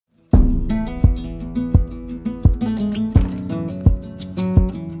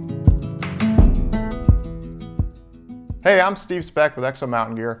Hey, I'm Steve Speck with Exo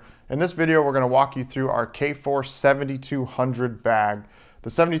Mountain Gear. In this video, we're going to walk you through our K4 7200 bag. The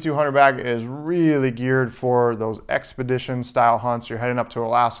 7200 bag is really geared for those expedition style hunts. You're heading up to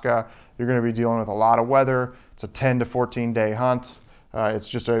Alaska. You're going to be dealing with a lot of weather. It's a 10 to 14 day hunt. It's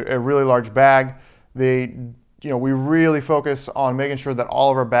just a really large bag. We really focus on making sure that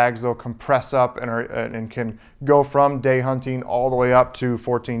all of our bags though compress up and can go from day hunting all the way up to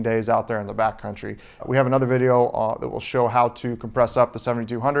 14 days out there in the backcountry. We have another video that will show how to compress up the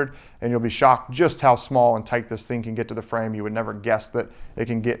 7200, and you'll be shocked just how small and tight this thing can get to the frame. You would never guess that it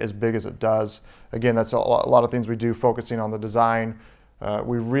can get as big as it does. Again, that's a lot of things we do focusing on the design.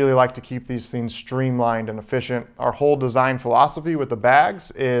 We really like to keep these things streamlined and efficient. Our whole design philosophy with the bags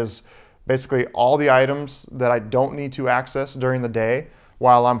is basically all the items that I don't need to access during the day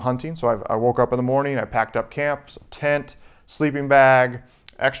while I'm hunting. So I woke up in the morning, I packed up camp, so tent, sleeping bag,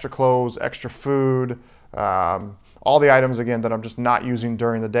 extra clothes, extra food. All the items, again, that I'm just not using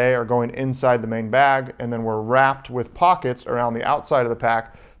during the day are going inside the main bag, and then we're wrapped with pockets around the outside of the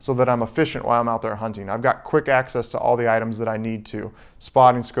pack so that I'm efficient while I'm out there hunting. I've got quick access to all the items that I need to.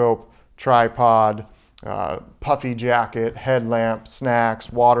 Spotting scope, tripod, puffy jacket, headlamp,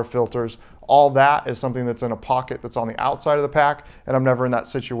 snacks, water filters. All that is something that's in a pocket that's on the outside of the pack, and I'm never in that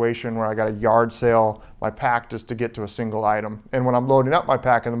situation where I got to yard sale my pack just to get to a single item. And when I'm loading up my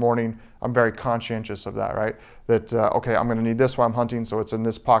pack in the morning, I'm very conscientious of that, right? That, okay, I'm gonna need this while I'm hunting, so it's in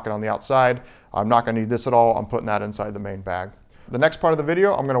this pocket on the outside. I'm not gonna need this at all. I'm putting that inside the main bag. The next part of the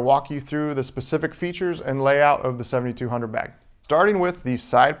video, I'm gonna walk you through the specific features and layout of the 7200 bag. Starting with the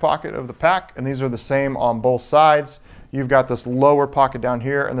side pocket of the pack, and these are the same on both sides. You've got this lower pocket down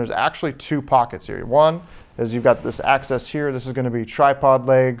here, and there's actually two pockets here. One is you've got this access here. This is going to be tripod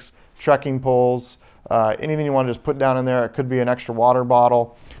legs, trekking poles, anything you want to just put down in there. It could be an extra water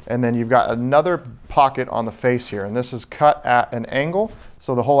bottle. And then you've got another pocket on the face here, and this is cut at an angle.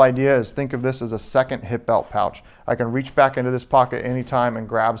 So the whole idea is, think of this as a second hip belt pouch. I can reach back into this pocket anytime and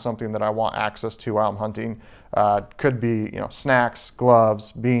grab something that I want access to while I'm hunting. Could be, snacks,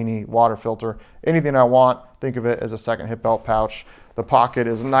 gloves, beanie, water filter, anything I want. Think of it as a second hip belt pouch. The pocket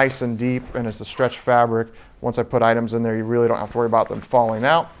is nice and deep, and it's a stretch fabric. Once I put items in there, you really don't have to worry about them falling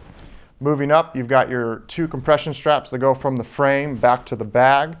out. Moving up, you've got your two compression straps that go from the frame back to the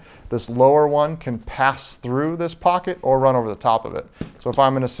bag. This lower one can pass through this pocket or run over the top of it. So if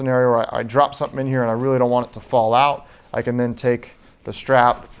I'm in a scenario where I drop something in here and I really don't want it to fall out, I can then take the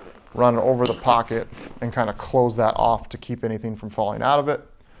strap, run it over the pocket, and kind of close that off to keep anything from falling out of it.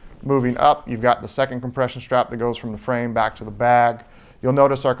 Moving up, you've got the second compression strap that goes from the frame back to the bag. You'll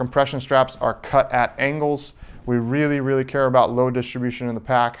notice our compression straps are cut at angles. We really care about load distribution in the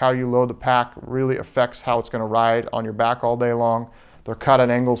pack. How you load the pack really affects how it's going to ride on your back all day long. They're cut at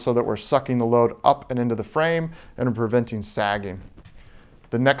angles so that we're sucking the load up and into the frame and preventing sagging.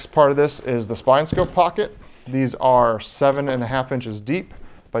 The next part of this is the spine scope pocket. These are 7.5 inches deep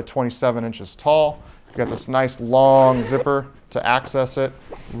by 27 inches tall. You've got this nice long zipper to access it.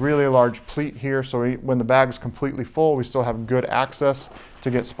 Really large pleat here, so when the bag is completely full, we still have good access to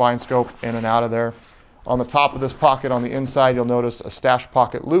get spine scope in and out of there. On the top of this pocket on the inside, you'll notice a stash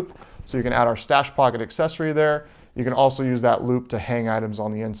pocket loop, so you can add our stash pocket accessory there. You can also use that loop to hang items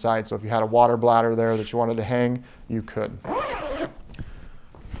on the inside, so if you had a water bladder there that you wanted to hang, you could.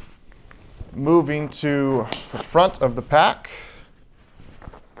 Moving to the front of the pack,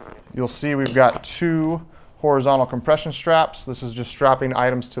 you'll see we've got two horizontal compression straps. This is just strapping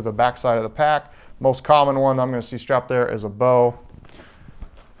items to the back side of the pack. Most common one I'm going to see strapped there is a bow.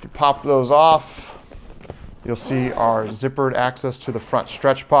 If you pop those off, you'll see our zippered access to the front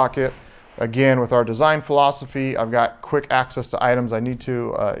stretch pocket. Again, with our design philosophy, I've got quick access to items I need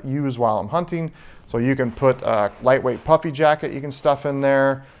to use while I'm hunting. So you can put a lightweight puffy jacket you can stuff in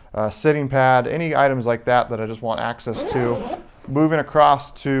there, a sitting pad, any items like that that I just want access to. Moving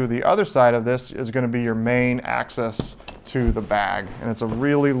across to the other side of this is going to be your main access to the bag. And it's a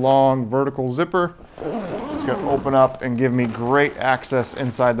really long vertical zipper. It's going to open up and give me great access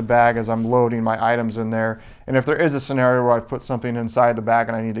inside the bag as I'm loading my items in there. And if there is a scenario where I've put something inside the bag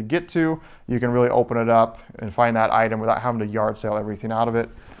and I need to get to, you can really open it up and find that item without having to yard sale everything out of it.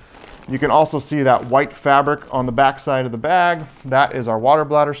 You can also see that white fabric on the back side of the bag. That is our water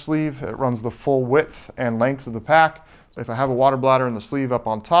bladder sleeve. It runs the full width and length of the pack. So if I have a water bladder in the sleeve up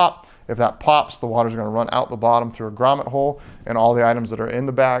on top, if that pops, the water's going to run out the bottom through a grommet hole, and all the items that are in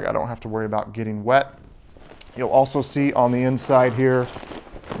the bag, I don't have to worry about getting wet. You'll also see on the inside here,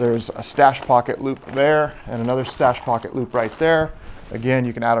 there's a stash pocket loop there and another stash pocket loop right there. Again,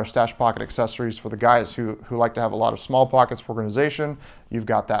 you can add our stash pocket accessories for the guys who like to have a lot of small pockets for organization. You've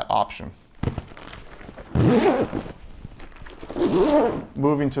got that option.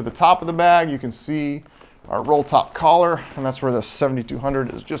 Moving to the top of the bag, you can see our roll top collar, and that's where the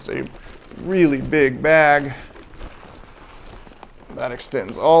 7200 is just a really big bag. That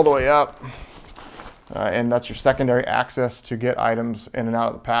extends all the way up. And that's your secondary access to get items in and out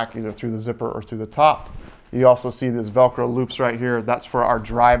of the pack, either through the zipper or through the top. You also see these Velcro loops right here. That's for our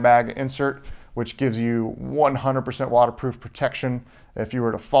dry bag insert, which gives you 100% waterproof protection. If you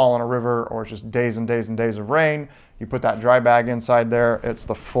were to fall in a river or just days and days and days of rain, you put that dry bag inside there. It's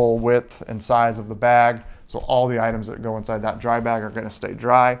the full width and size of the bag. So all the items that go inside that dry bag are going to stay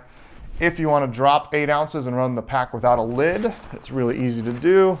dry. If you want to drop 8 ounces and run the pack without a lid, it's really easy to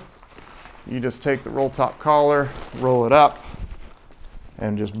do. You just take the roll top collar, roll it up,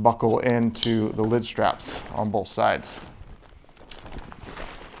 and just buckle into the lid straps on both sides.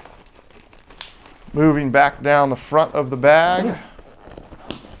 Moving back down the front of the bag,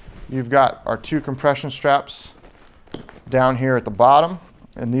 you've got our 2 compression straps down here at the bottom,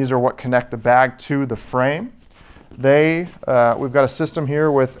 and these are what connect the bag to the frame. We've got a system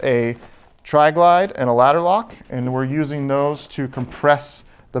here with a tri-glide and a ladder lock, and we're using those to compress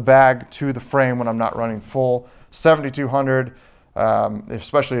the bag to the frame when I'm not running full. 7200,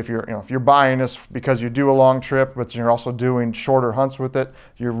 especially if you're buying this because you do a long trip, but you're also doing shorter hunts with it,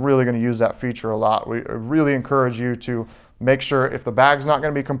 you're really going to use that feature a lot. We really encourage you to make sure if the bag's not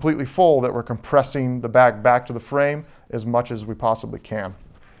going to be completely full that we're compressing the bag back to the frame as much as we possibly can.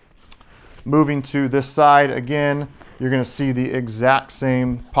 Moving to this side, again, you're going to see the exact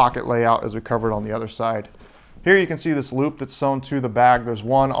same pocket layout as we covered on the other side. Here you can see this loop that's sewn to the bag. There's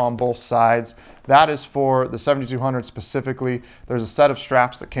one on both sides. That is for the 7200 specifically. There's a set of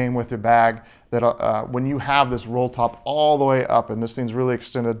straps that came with your bag that when you have this roll top all the way up, and this thing's really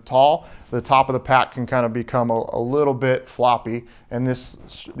extended tall, the top of the pack can kind of become a little bit floppy, and these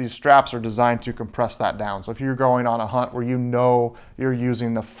straps are designed to compress that down. So if you're going on a hunt where you know you're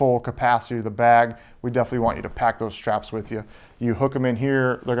using the full capacity of the bag, we definitely want you to pack those straps with you. You hook them in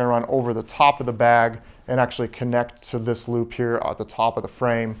here, they're gonna run over the top of the bag and actually connect to this loop here at the top of the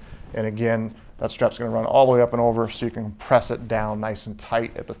frame. And again, that strap's going to run all the way up and over so you can press it down nice and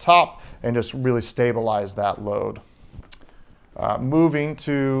tight at the top and just really stabilize that load. Moving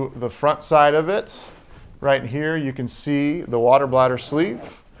to the front side of it, right here you can see the water bladder sleeve.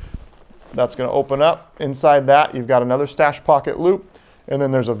 That's going to open up. Inside that you've got another stash pocket loop, and then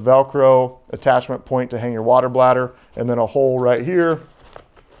there's a Velcro attachment point to hang your water bladder, and then a hole right here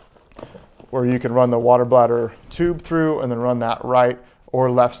where you can run the water bladder tube through and then run that right or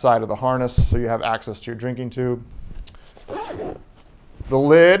left side of the harness so you have access to your drinking tube. The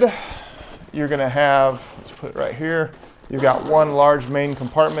lid, you're gonna have, let's put it right here, you've got one large main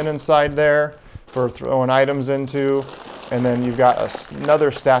compartment inside there for throwing items into, and then you've got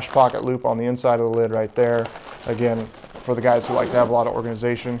another stash pocket loop on the inside of the lid right there, again, for the guys who like to have a lot of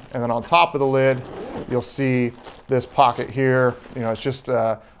organization. And then on top of the lid, you'll see this pocket here. It's just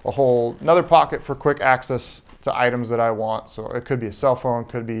another pocket for quick access to items that I want. So it could be a cell phone,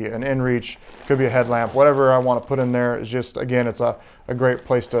 could be an inReach, could be a headlamp, whatever I want to put in there is just, again, it's a great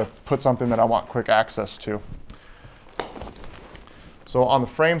place to put something that I want quick access to. So on the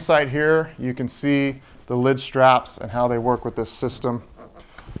frame side here, you can see the lid straps and how they work with this system.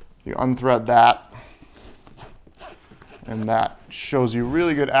 You unthread that, and that shows you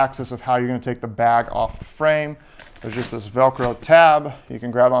really good access of how you're going to take the bag off the frame. There's just this Velcro tab. You can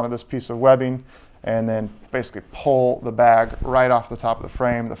grab onto this piece of webbing and then basically pull the bag right off the top of the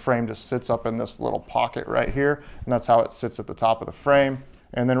frame. The frame just sits up in this little pocket right here, and that's how it sits at the top of the frame.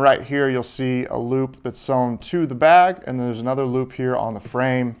 And then right here, you'll see a loop that's sewn to the bag, and there's another loop here on the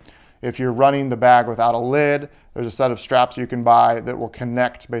frame. If you're running the bag without a lid, there's a set of straps you can buy that will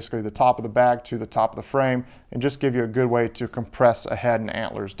connect basically the top of the bag to the top of the frame and just give you a good way to compress a head and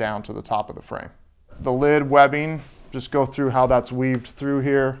antlers down to the top of the frame. The lid webbing, just go through how that's weaved through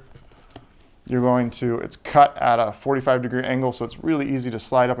here. It's cut at a 45-degree angle, so it's really easy to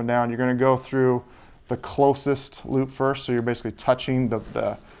slide up and down. You're going to go through the closest loop first, so you're basically touching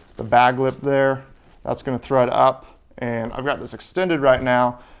the bag lip there. That's going to thread up, and I've got this extended right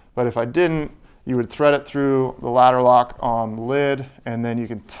now, but if I didn't, you would thread it through the ladder lock on the lid, and then you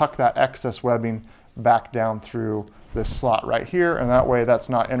can tuck that excess webbing back down through this slot right here, and that way that's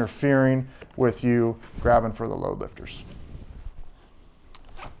not interfering with you grabbing for the load lifters.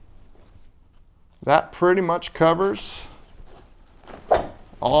 That pretty much covers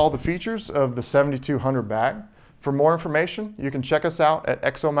all the features of the 7200 bag. For more information, you can check us out at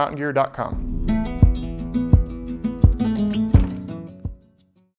exomountaingear.com.